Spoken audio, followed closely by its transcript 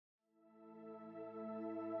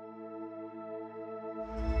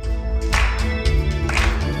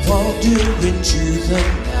wander into the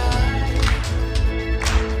night,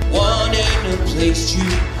 wanting a place to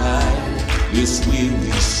hide this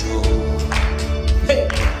weary soul. Hey,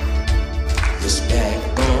 this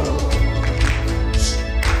backbones.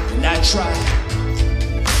 And I try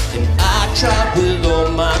with all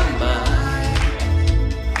my might,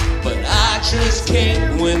 but I just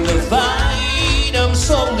can't win the fight. I'm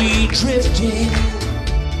slowly drifting,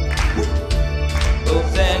 a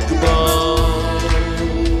vagabond.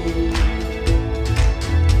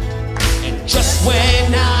 And just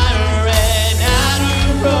when I ran out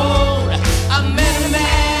of road, I met a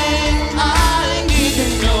man I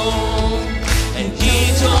didn't know, and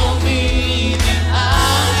he told me that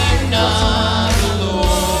I'm not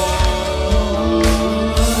alone.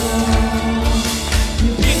 He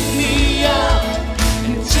picked me up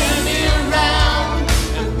and turned me around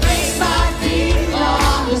and placed my feet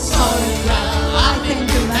on the solid ground. I thank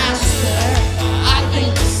the Master, I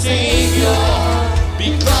thank the Savior,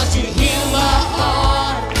 because you healed my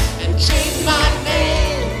heart and changed my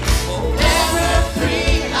name. Forever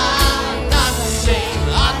free, I'm not the same.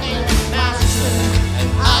 I thank the Master and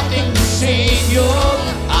I thank the Savior.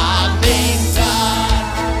 I thank God.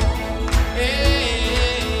 Hey.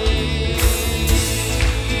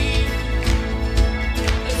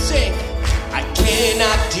 Let's sing. I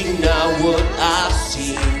cannot deny what I've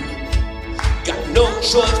seen. Got no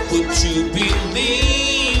choice but to believe.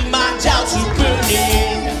 My doubts are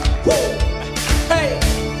burning, woo! Hey,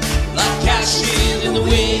 like ashes in the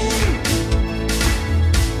wind.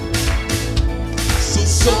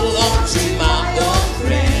 So long to my old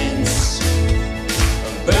friends,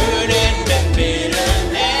 burden and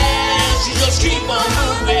bitterness. You just keep on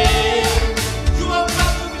moving. You are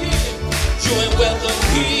welcome here. You ain't welcome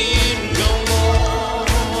here no more.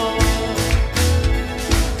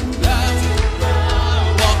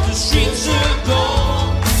 Walk the streets of gold.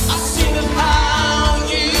 I sing of how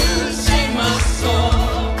you saved my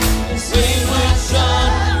soul. And wayward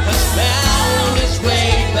son has found his way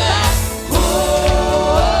back home.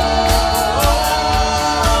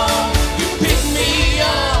 You picked me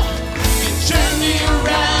up, you turned me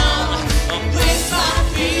around, and placed my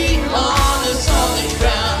feet on the solid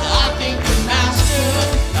ground. I thank the Master,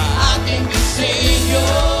 I thank the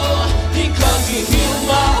Savior, because you healed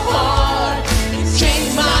my heart and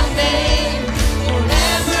changed my name.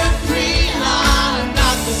 Forever free, I'm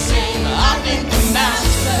not the same. I thank the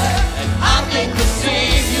Master and I thank the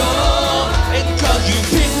Savior, because you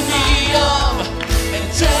picked me up and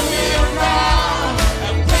turned me around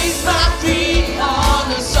and placed my feet on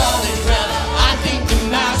the solid ground. I thank the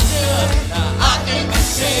Master, I thank the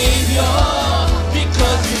Savior,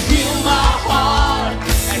 because you healed my heart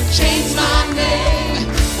and changed my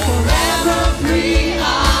name. Forever free,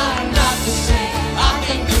 I'm not the same. I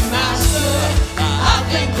thank the Master, I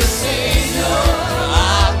thank the Savior,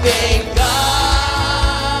 I thank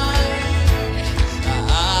God,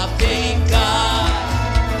 I thank God.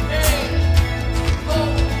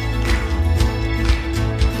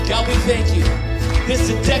 God, we thank you. This is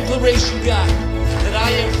a declaration, God, that I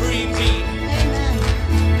am free indeed. Amen.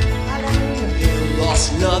 Hallelujah. You lost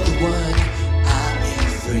another one, I am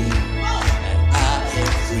free, and I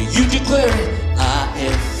am free. You declare it, I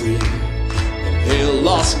am free. And you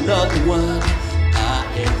lost another one, I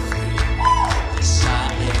am free. Yes, I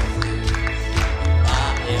am free, and I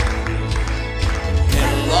am free.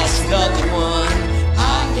 And lost another one, I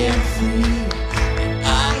am free, and I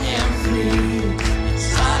am free. Yes,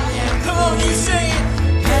 I am free. Come on, you say it.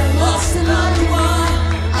 And lost another one,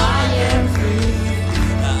 I am free.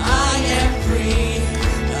 I am free.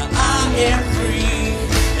 I am free.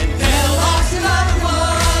 And then lost another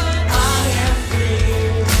one. I am free.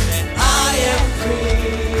 And I am free.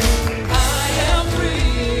 I am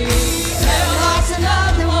free. Then lost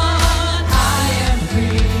another one. I am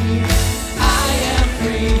free. I am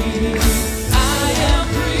free. I am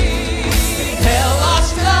free.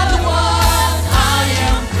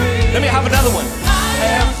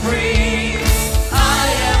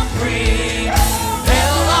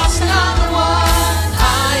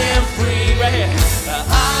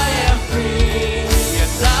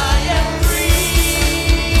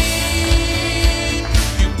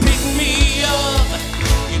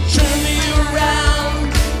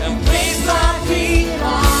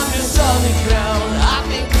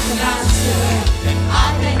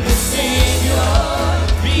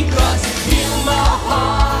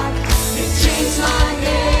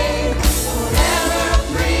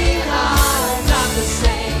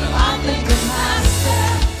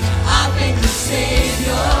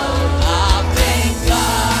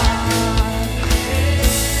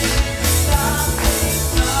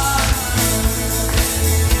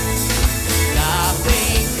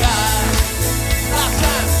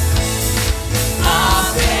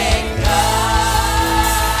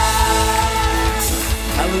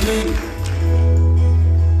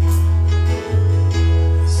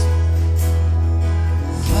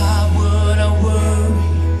 Why would I worry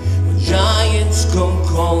when giants come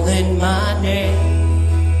calling my name?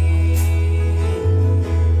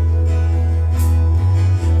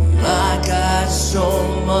 My God's so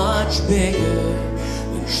much bigger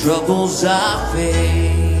than troubles I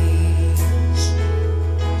face.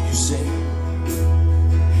 You say,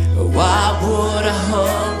 why would I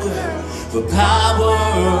hunger for power,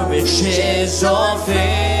 riches, or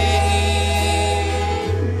fame?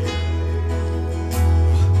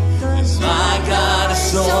 My God is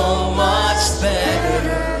so much better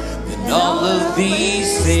than all of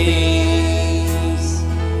these things.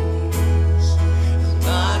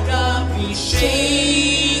 My God be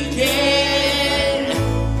shaken,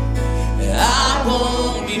 I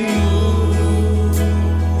won't be moved.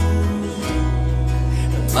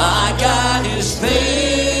 My God is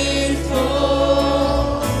faithful,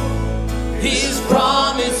 His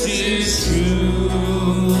promise is true.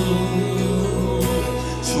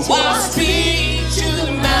 So I speak to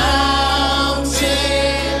the mountain,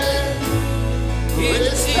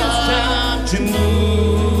 it's time to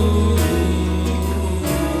move.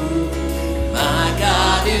 My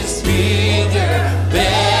God is bigger,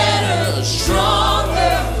 better,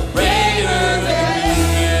 stronger, greater than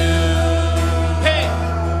you. Hey,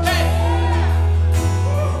 hey.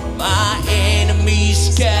 My enemies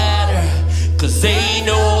scatter, 'cause they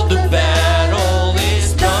know the battle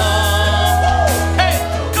is done. Hey,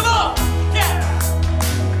 come on, yeah.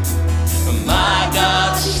 My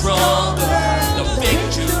God's stronger, the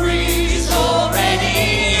victory's already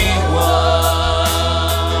won.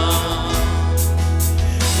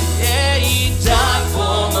 Yeah, He died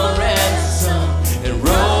for my ransom and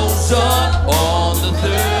rose up on the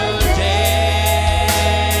third day.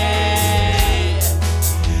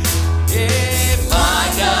 Yeah, my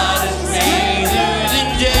God is greater than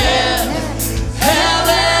death.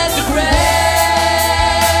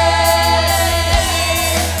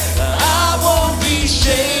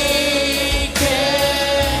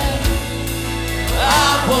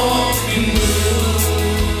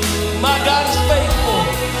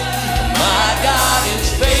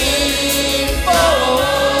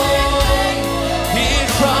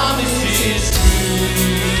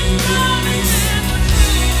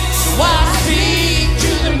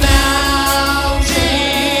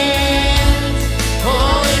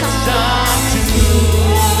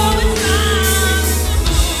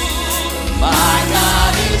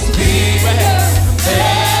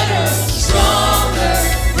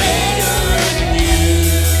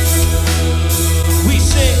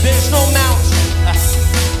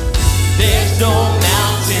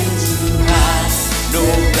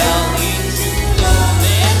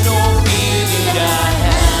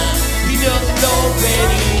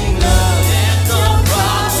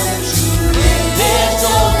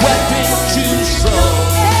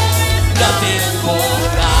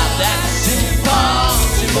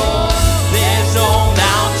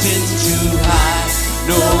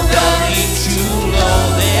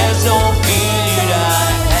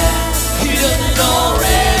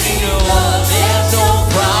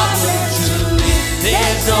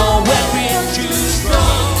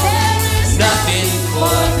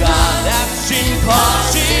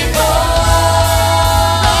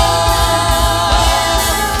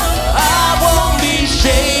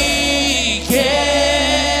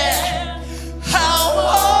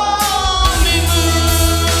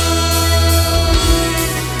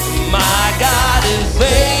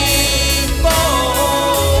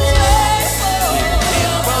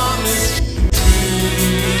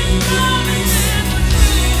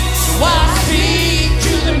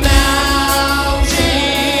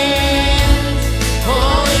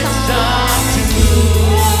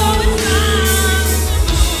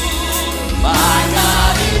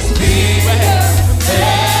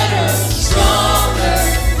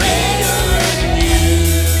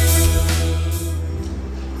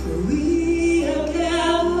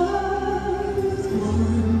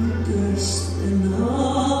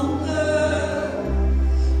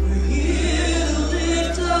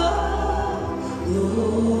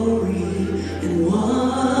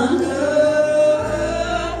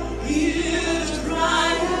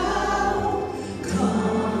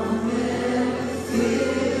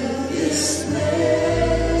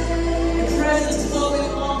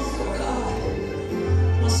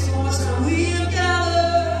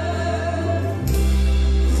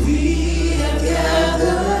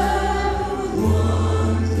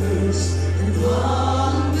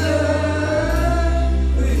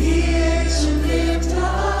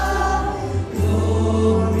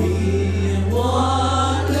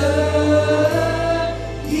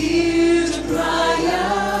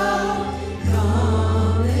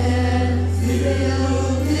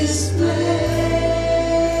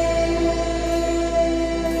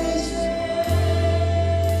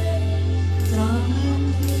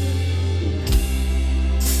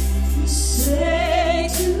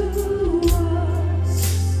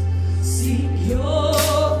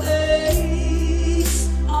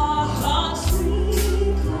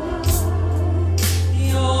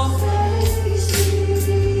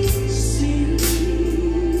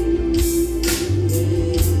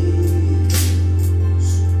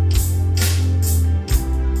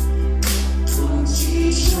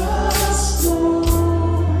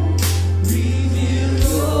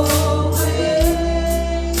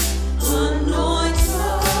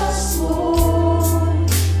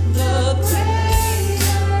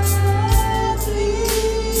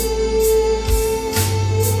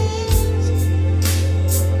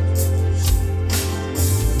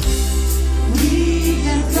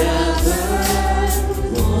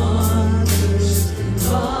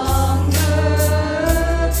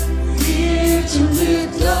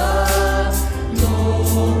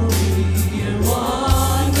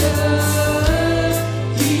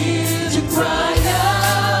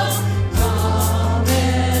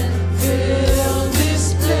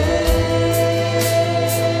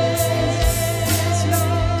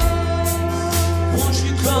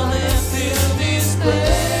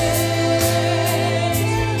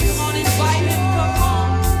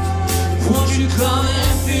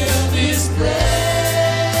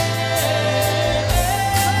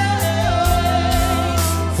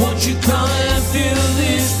 you come